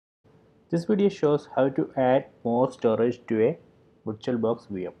This video shows how to add more storage to a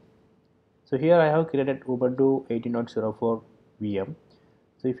VirtualBox VM. So here I have created Ubuntu 18.04 VM.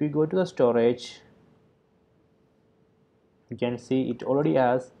 So if you go to the storage, you can see it already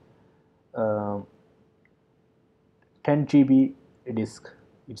has 10 GB disk.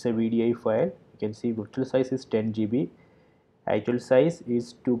 It's a VDI file. You can see virtual size is 10 GB. Actual size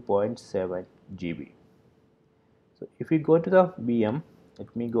is 2.7 GB. So if you go to the VM,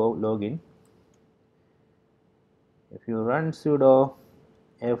 let me go login. If you run sudo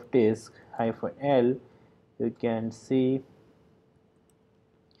fdisk-l, you can see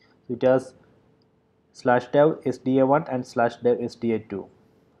it has /dev sda1 and /dev sda2.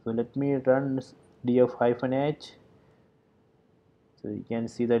 So let me run df-h. So you can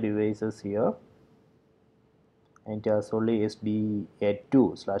see the devices here, and it has only sda2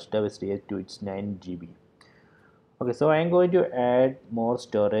 /dev sda2. It's 9 GB. Okay, so I am going to add more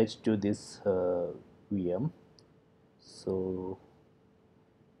storage to this VM. So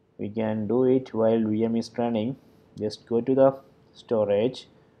we can do it while VM is running. Just go to the storage,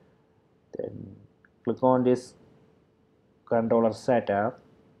 then click on this controller setup,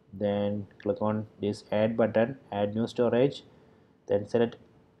 then click on this add button, add new storage, then select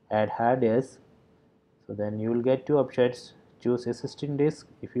add hard disk. So then you will get two options. Choose existing disk.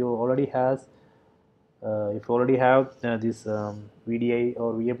 If you already have this VDI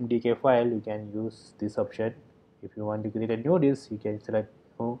or VMDK file, you can use this option. If you want to create a new disk, you can select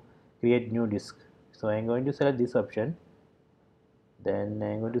create new disk. So I am going to select this option, then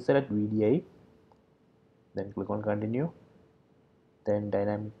I am going to select VDI, then click on continue, then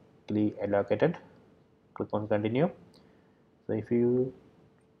dynamically allocated, click on continue. So if you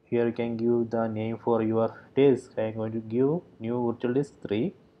here you can give the name for your disk. I am going to give new virtual disk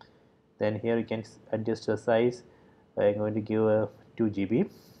 3. Then here you can adjust the size. I am going to give a 2 GB.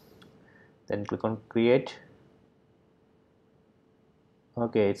 Then click on create.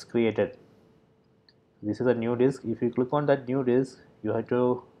 Okay, it's created. This is a new disk. If you click on that new disk, you have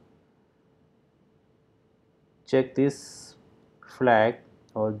to check this flag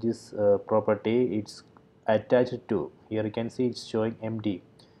or this property it's attached to. Here you can see it's showing empty.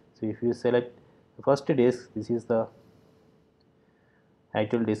 So if you select the first disk, this is the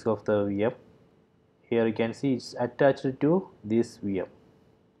actual disk of the VM. Here you can see it's attached to this VM.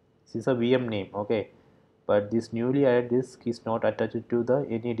 This is a VM name, okay, but this newly added disk is not attached to the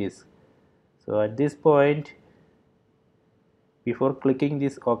any disk. So at this point, before clicking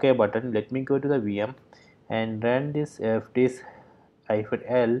this OK button, let me go to the VM and run this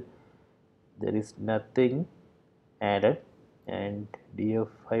fdisk-l. There is nothing added, and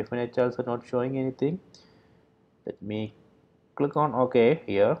df-h also not showing anything. Let me click on OK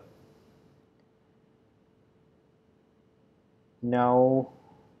here. Now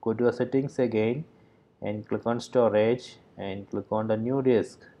go to the settings again and click on storage and click on the new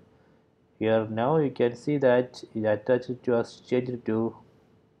disk. Here now you can see that it attached to us changed to,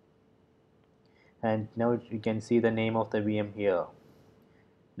 and now you can see the name of the VM here.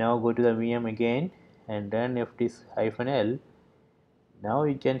 Now go to the VM again and run fdisk-l. Now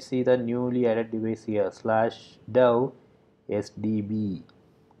you can see the newly added device here /dev sdb.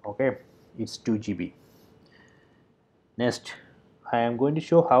 Okay, it's 2 GB. Next, I am going to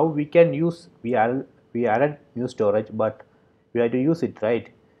show how we can use we added new storage, but we have to use it, right?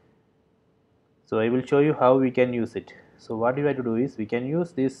 So I will show you how we can use it. So what we have to do is we can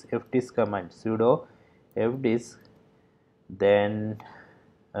use this fdisk command, sudo fdisk, then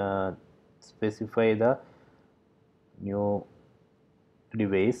specify the new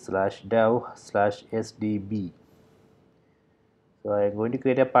device /dev /sdb. So I am going to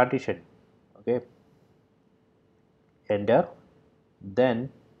create a partition. Okay, enter. Then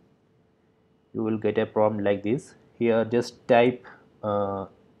you will get a prompt like this. Here just type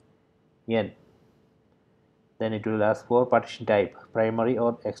n. Then it will ask for partition type, primary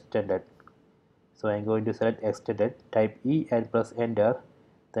or extended. So I am going to select extended, type E and press enter.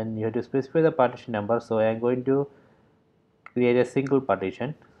 Then you have to specify the partition number. So I am going to create a single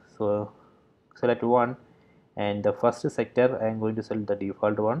partition. So select 1, and the first sector I am going to select the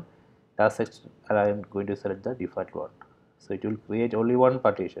default one. Last section I am going to select the default one. So it will create only one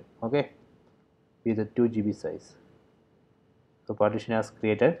partition, okay, with a 2 GB size. So partition has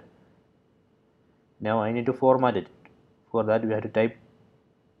created. Now I need to format it. For that we have to type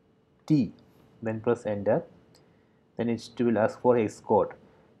T, then press enter. Then it will ask for hex code.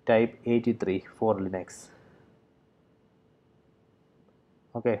 Type 83 for Linux.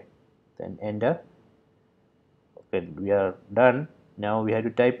 Okay, then enter. Okay, we are done. Now we have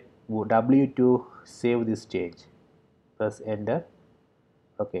to type W to save this change. Press enter.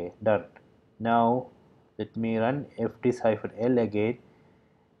 Okay, done. Now let me run fdisk-l again.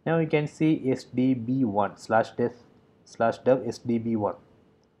 Now you can see sdb1 /dev sdb1,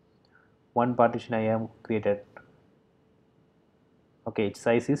 one partition I am created. Okay, its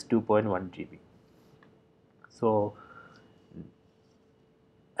size is 2.1 GB. So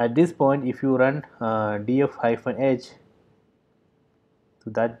at this point, if you run df-h, so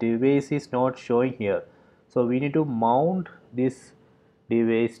that device is not showing here. So we need to mount this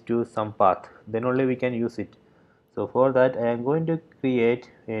device to some path, then only we can use it. So for that I am going to create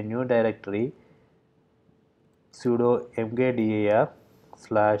a new directory, sudo mkdir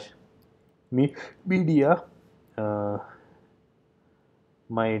slash media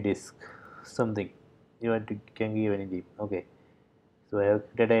my disk something you want to can give any name. Okay, so I have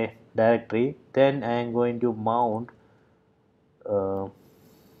created a directory. Then I am going to mount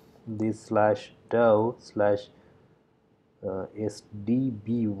this /dev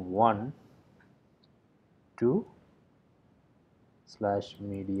sdb1 to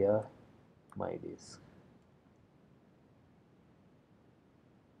 /media my disk.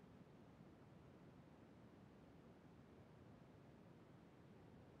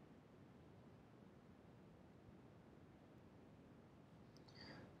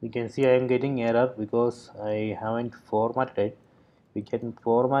 You can see I am getting error because I haven't formatted it. We can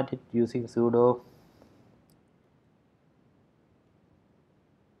format it using sudo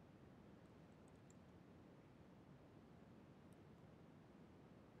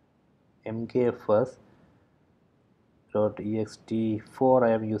mkfs .ext4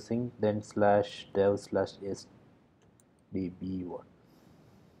 I am using, then /dev sdb1.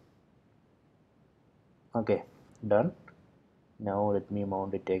 Okay, done. Now let me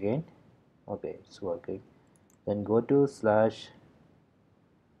mount it again. Okay, it's working. Then go to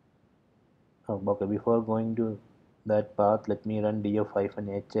okay, before going to that path, let me run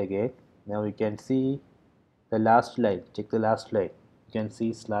df-h again. Now you can see the last line. Check the last line. You can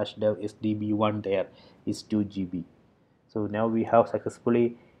see /dev sdb1 there is 2 GB. So now we have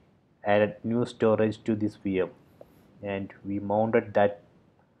successfully added new storage to this VM, and we mounted that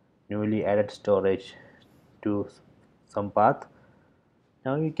newly added storage to some path.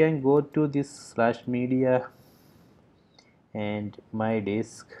 Now you can go to this /media and my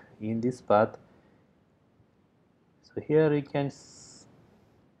disk in this path. So here you can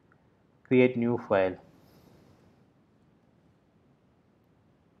create new file.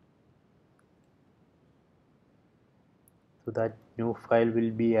 So that new file will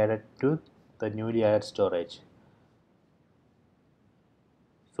be added to the newly added storage.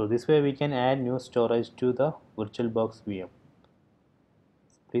 So this way we can add new storage to the VirtualBox VM.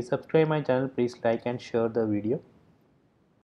 Please subscribe my channel, please like and share the video.